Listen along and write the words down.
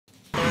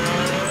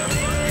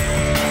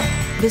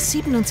bis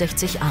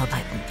 67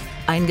 arbeiten,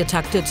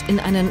 eingetaktet in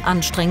einen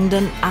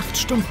anstrengenden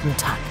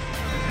 8-Stunden-Tag.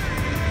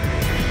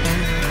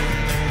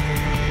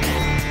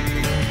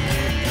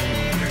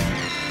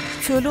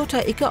 Für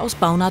Lothar Icke aus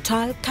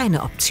Baunatal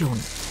keine Option.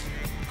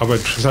 Aber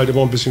es ist halt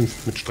immer ein bisschen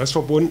mit Stress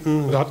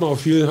verbunden. Da hat man auch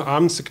viel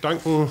abends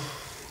Gedanken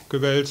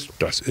gewälzt.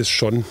 Das ist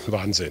schon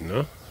Wahnsinn,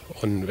 ne?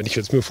 Und wenn ich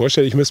jetzt mir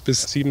vorstelle, ich muss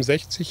bis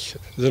 67,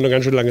 das ist eine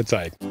ganz schön lange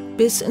Zeit.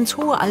 Bis ins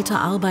hohe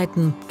Alter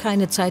arbeiten,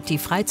 keine Zeit, die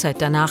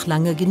Freizeit danach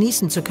lange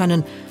genießen zu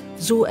können.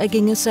 So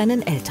erging es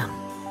seinen Eltern.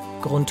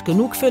 Grund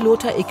genug für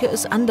Lothar Icke,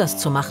 es anders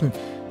zu machen.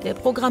 Der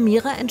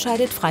Programmierer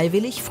entscheidet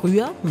freiwillig,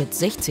 früher mit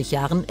 60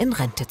 Jahren in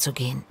Rente zu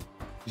gehen.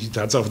 Die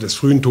Tatsache des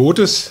frühen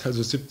Todes,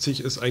 also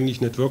 70 ist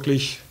eigentlich nicht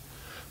wirklich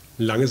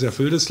ein langes,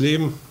 erfülltes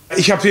Leben.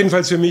 Ich habe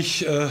jedenfalls für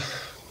mich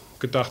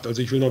gedacht,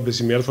 also ich will noch ein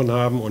bisschen mehr davon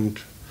haben.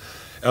 Und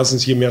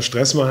erstens, je mehr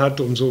Stress man hat,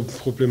 umso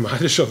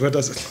problematischer wird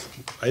das,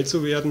 alt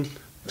zu werden.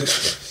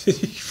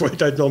 Ich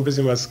wollte halt noch ein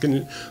bisschen was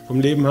vom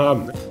Leben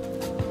haben.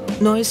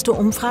 Neueste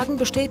Umfragen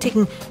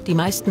bestätigen, die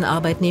meisten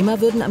Arbeitnehmer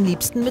würden am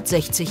liebsten mit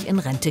 60 in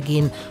Rente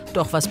gehen.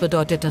 Doch was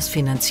bedeutet das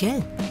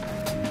finanziell?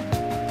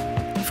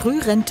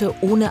 Frührente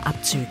ohne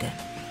Abzüge.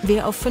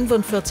 Wer auf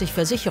 45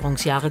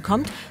 Versicherungsjahre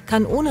kommt,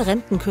 kann ohne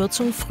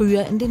Rentenkürzung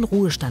früher in den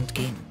Ruhestand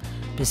gehen.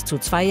 Bis zu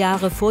 2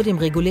 Jahre vor dem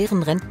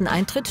regulären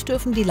Renteneintritt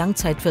dürfen die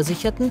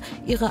Langzeitversicherten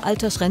ihre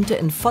Altersrente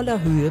in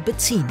voller Höhe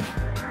beziehen.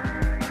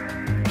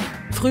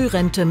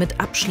 Frührente mit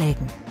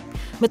Abschlägen.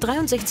 Mit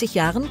 63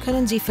 Jahren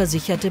können Sie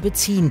Versicherte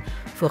beziehen.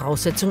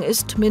 Voraussetzung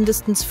ist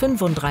mindestens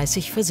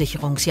 35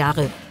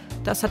 Versicherungsjahre.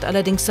 Das hat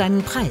allerdings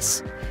seinen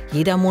Preis.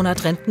 Jeder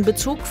Monat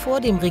Rentenbezug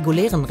vor dem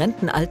regulären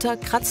Rentenalter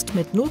kratzt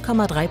mit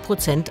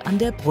 0,3% an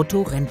der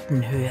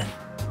Bruttorentenhöhe.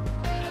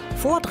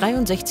 Vor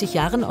 63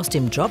 Jahren aus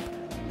dem Job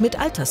mit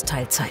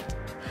Altersteilzeit.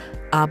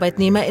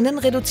 ArbeitnehmerInnen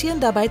reduzieren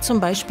dabei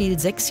zum Beispiel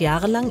 6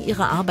 Jahre lang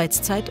ihre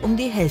Arbeitszeit um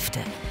die Hälfte.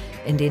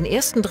 In den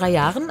ersten 3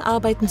 Jahren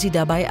arbeiten sie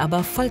dabei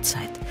aber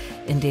Vollzeit.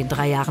 In den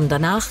 3 Jahren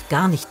danach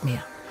gar nicht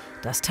mehr.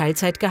 Das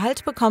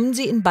Teilzeitgehalt bekommen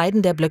sie in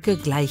beiden der Blöcke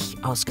gleich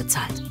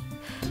ausgezahlt.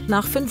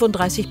 Nach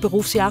 35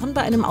 Berufsjahren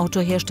bei einem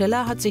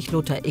Autohersteller hat sich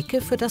Lothar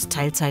Icke für das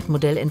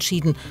Teilzeitmodell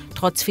entschieden,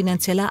 trotz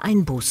finanzieller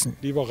Einbußen.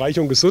 Lieber reich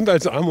und gesund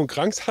als arm und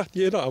krank, sagt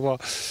jeder, aber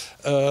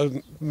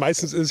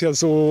meistens ist es ja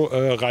so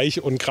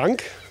reich und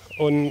krank.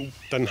 Und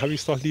dann habe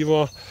ich es doch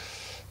lieber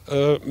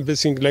ein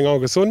bisschen länger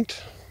gesund.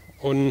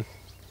 Und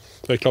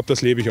ich glaube,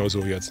 das lebe ich auch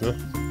so jetzt. Ne?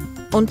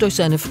 Und durch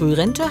seine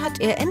Frührente hat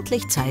er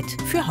endlich Zeit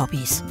für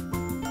Hobbys.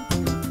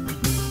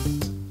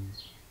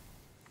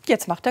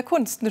 Jetzt macht er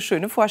Kunst, eine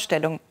schöne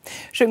Vorstellung.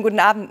 Schönen guten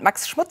Abend,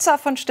 Max Schmutzer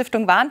von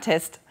Stiftung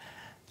Warentest.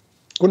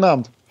 Guten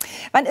Abend.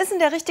 Wann ist denn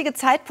der richtige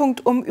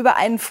Zeitpunkt, um über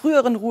einen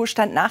früheren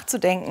Ruhestand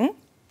nachzudenken?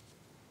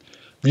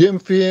 Wir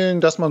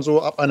empfehlen, dass man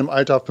so ab einem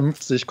Alter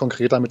 50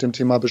 konkreter mit dem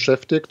Thema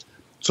beschäftigt.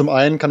 Zum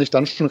einen kann ich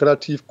dann schon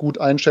relativ gut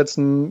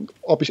einschätzen,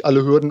 ob ich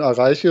alle Hürden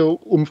erreiche,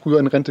 um früher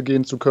in Rente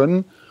gehen zu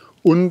können.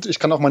 Und ich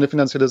kann auch meine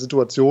finanzielle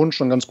Situation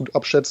schon ganz gut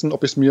abschätzen,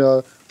 ob ich es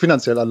mir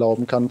finanziell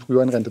erlauben kann,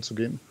 früher in Rente zu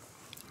gehen.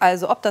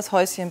 Also ob das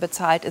Häuschen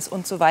bezahlt ist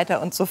und so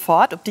weiter und so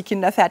fort, ob die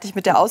Kinder fertig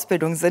mit der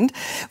Ausbildung sind.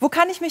 Wo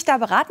kann ich mich da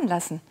beraten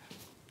lassen?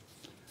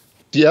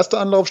 Die erste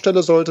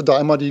Anlaufstelle sollte da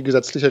einmal die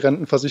gesetzliche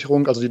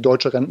Rentenversicherung, also die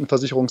deutsche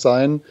Rentenversicherung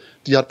sein.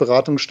 Die hat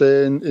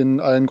Beratungsstellen in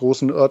allen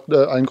großen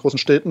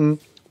Städten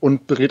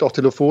und berät auch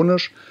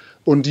telefonisch.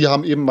 Und die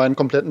haben eben meinen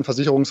kompletten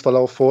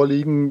Versicherungsverlauf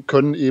vorliegen,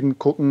 können eben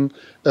gucken,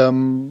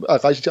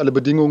 erreiche ich alle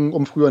Bedingungen,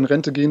 um früher in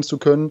Rente gehen zu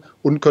können,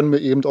 und können mir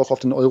eben auch auf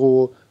den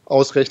Euro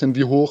ausrechnen,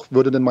 wie hoch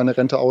würde denn meine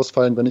Rente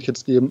ausfallen, wenn ich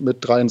jetzt eben mit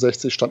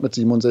 63 statt mit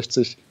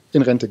 67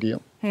 in Rente gehe.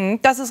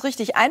 Das ist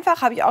richtig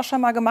einfach, habe ich auch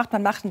schon mal gemacht.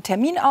 Man macht einen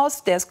Termin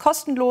aus, der ist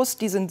kostenlos,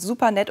 die sind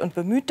super nett und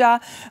bemüht da,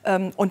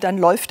 und dann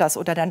läuft das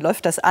oder dann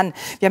läuft das an.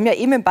 Wir haben ja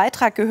eben im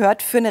Beitrag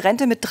gehört, für eine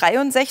Rente mit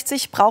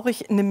 63 brauche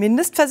ich eine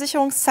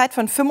Mindestversicherungszeit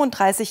von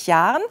 35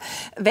 Jahren.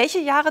 Welche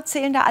Jahre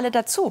zählen da alle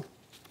dazu?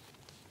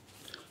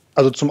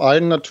 Also zum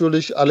einen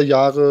natürlich alle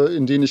Jahre,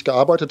 in denen ich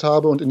gearbeitet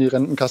habe und in die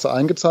Rentenkasse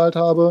eingezahlt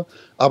habe,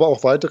 aber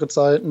auch weitere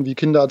Zeiten wie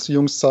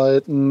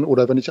Kindererziehungszeiten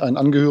oder wenn ich einen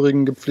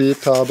Angehörigen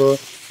gepflegt habe,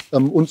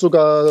 und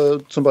sogar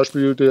zum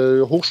Beispiel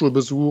der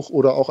Hochschulbesuch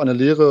oder auch eine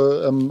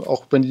Lehre,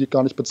 auch wenn die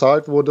gar nicht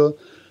bezahlt wurde.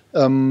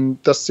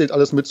 Das zählt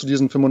alles mit zu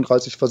diesen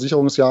 35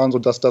 Versicherungsjahren,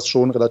 sodass das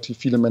schon relativ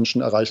viele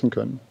Menschen erreichen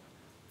können.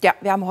 Ja,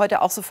 wir haben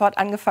heute auch sofort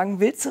angefangen,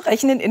 wild zu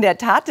rechnen. In der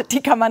Tat,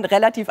 die kann man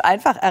relativ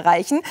einfach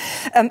erreichen.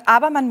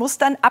 Aber man muss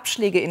dann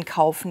Abschläge in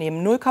Kauf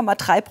nehmen.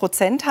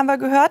 0,3% haben wir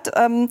gehört.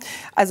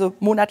 Also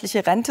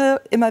monatliche Rente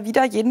immer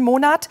wieder, jeden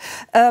Monat.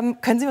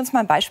 Können Sie uns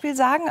mal ein Beispiel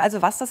sagen,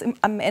 also was das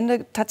am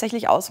Ende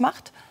tatsächlich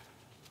ausmacht?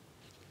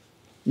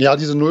 Ja,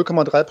 diese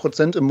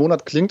 0,3% im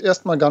Monat klingt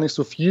erstmal gar nicht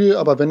so viel,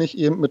 aber wenn ich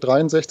eben mit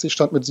 63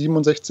 statt mit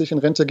 67 in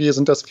Rente gehe,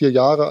 sind das 4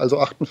 Jahre, also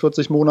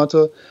 48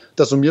 Monate.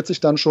 Das summiert sich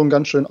dann schon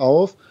ganz schön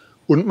auf.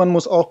 Und man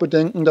muss auch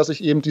bedenken, dass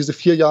ich eben diese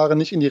 4 Jahre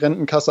nicht in die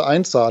Rentenkasse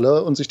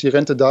einzahle und sich die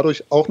Rente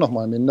dadurch auch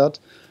nochmal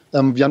mindert.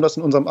 Wir haben das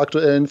in unserem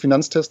aktuellen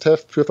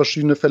Finanztestheft für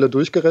verschiedene Fälle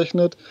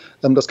durchgerechnet.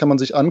 Das kann man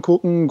sich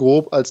angucken.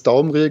 Grob als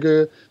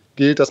Daumenregel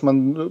gilt, dass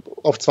man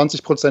auf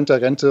 20%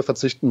 der Rente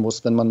verzichten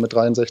muss, wenn man mit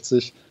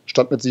 63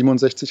 statt mit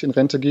 67 in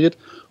Rente geht.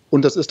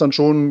 Und das ist dann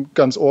schon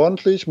ganz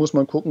ordentlich, muss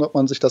man gucken, ob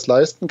man sich das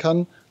leisten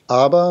kann.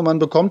 Aber man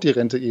bekommt die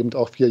Rente eben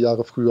auch 4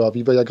 Jahre früher,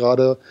 wie wir ja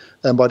gerade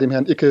bei dem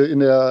Herrn Icke in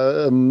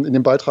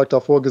dem Beitrag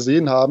davor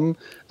gesehen haben.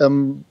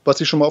 Was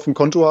ich schon mal auf dem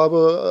Konto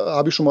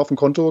habe ich schon mal auf dem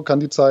Konto, kann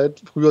die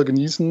Zeit früher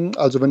genießen.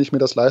 Also wenn ich mir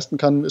das leisten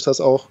kann, ist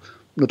das auch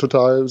eine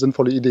total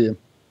sinnvolle Idee.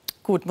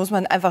 Gut, muss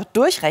man einfach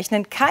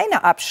durchrechnen.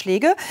 Keine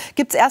Abschläge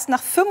gibt es erst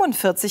nach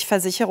 45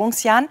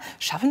 Versicherungsjahren.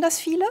 Schaffen das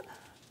viele?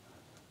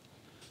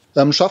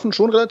 Schaffen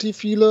schon relativ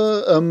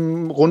viele.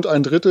 Rund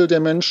ein Drittel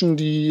der Menschen,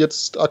 die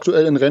jetzt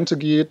aktuell in Rente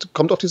geht,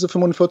 kommt auf diese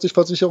 45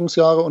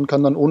 Versicherungsjahre und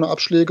kann dann ohne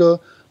Abschläge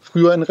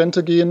früher in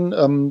Rente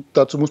gehen.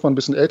 Dazu muss man ein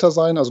bisschen älter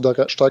sein, also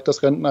da steigt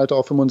das Rentenalter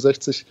auf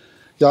 65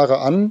 Jahre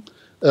an.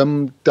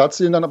 Da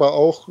zählen dann aber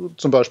auch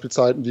zum Beispiel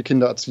Zeiten wie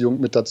Kindererziehung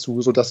mit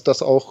dazu, sodass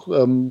das auch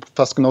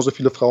fast genauso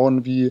viele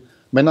Frauen wie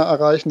Männer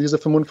erreichen, diese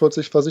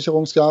 45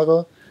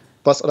 Versicherungsjahre.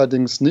 Was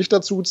allerdings nicht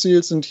dazu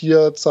zählt, sind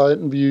hier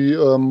Zeiten wie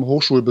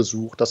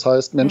Hochschulbesuch. Das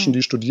heißt, Menschen,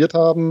 die studiert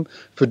haben,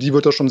 für die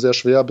wird es schon sehr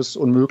schwer bis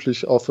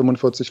unmöglich, auf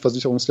 45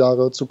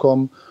 Versicherungsjahre zu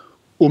kommen,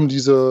 um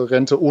diese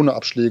Rente ohne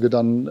Abschläge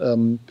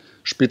dann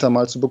später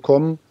mal zu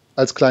bekommen.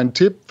 Als kleinen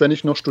Tipp, wenn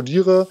ich noch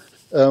studiere,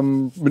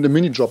 mit einem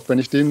Minijob, wenn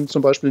ich den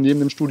zum Beispiel neben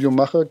dem Studium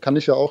mache, kann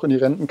ich ja auch in die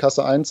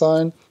Rentenkasse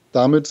einzahlen.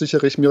 Damit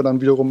sichere ich mir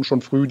dann wiederum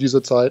schon früh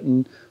diese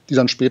Zeiten, die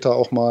dann später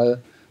auch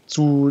mal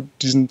zu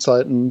diesen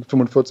Zeiten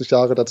 45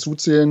 Jahre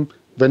dazuzählen,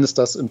 wenn es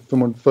das in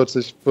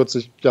 40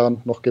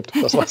 Jahren noch gibt.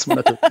 Das weiß man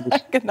natürlich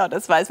nicht. Genau,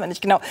 das weiß man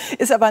nicht genau.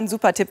 Ist aber ein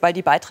super Tipp, weil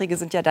die Beiträge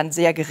sind ja dann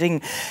sehr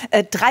gering.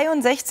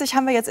 63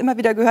 haben wir jetzt immer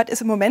wieder gehört,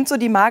 ist im Moment so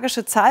die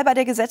magische Zahl bei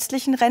der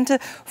gesetzlichen Rente.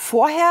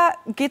 Vorher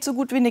geht so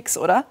gut wie nichts,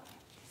 oder?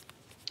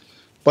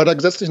 Bei der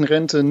gesetzlichen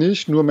Rente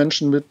nicht, nur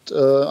Menschen mit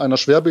einer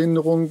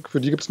Schwerbehinderung,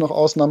 für die gibt es noch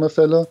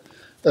Ausnahmefälle.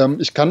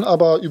 Ich kann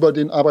aber über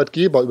den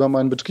Arbeitgeber, über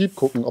meinen Betrieb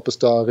gucken, ob es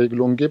da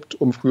Regelungen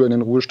gibt, um früher in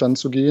den Ruhestand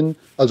zu gehen.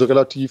 Also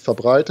relativ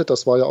verbreitet,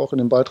 das war ja auch in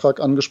dem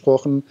Beitrag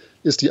angesprochen,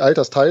 ist die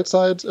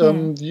Altersteilzeit,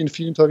 die in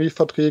vielen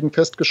Tarifverträgen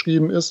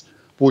festgeschrieben ist,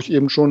 wo ich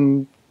eben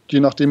schon, je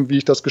nachdem wie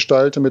ich das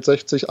gestalte, mit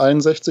 60,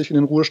 61 in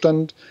den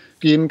Ruhestand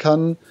gehen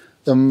kann.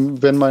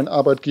 Wenn mein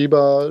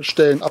Arbeitgeber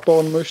Stellen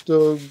abbauen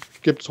möchte,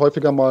 gibt es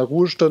häufiger mal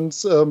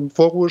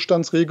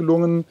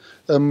Vorruhestandsregelungen.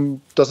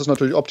 Das ist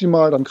natürlich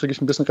optimal, dann kriege ich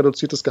ein bisschen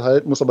reduziertes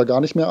Gehalt, muss aber gar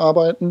nicht mehr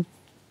arbeiten.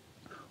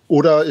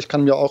 Oder ich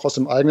kann mir auch aus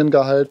dem eigenen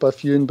Gehalt bei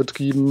vielen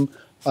Betrieben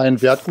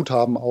ein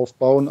Wertguthaben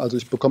aufbauen. Also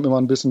ich bekomme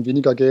immer ein bisschen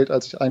weniger Geld,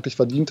 als ich eigentlich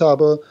verdient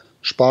habe,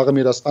 spare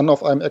mir das an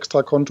auf einem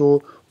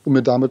Extrakonto, um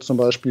mir damit zum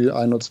Beispiel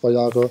 1 oder 2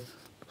 Jahre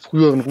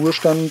früheren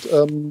Ruhestand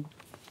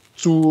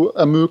zu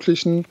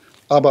ermöglichen.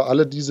 Aber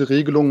alle diese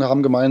Regelungen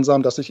haben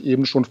gemeinsam, dass ich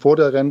eben schon vor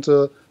der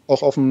Rente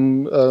auch auf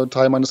einen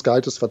Teil meines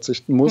Gehaltes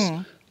verzichten muss.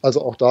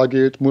 Also auch da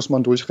gilt, muss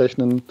man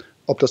durchrechnen,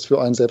 ob das für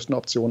einen selbst eine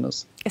Option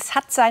ist. Es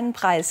hat seinen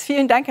Preis.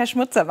 Vielen Dank, Herr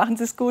Schmutzer. Machen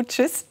Sie es gut.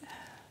 Tschüss.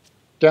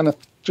 Gerne.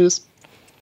 Tschüss.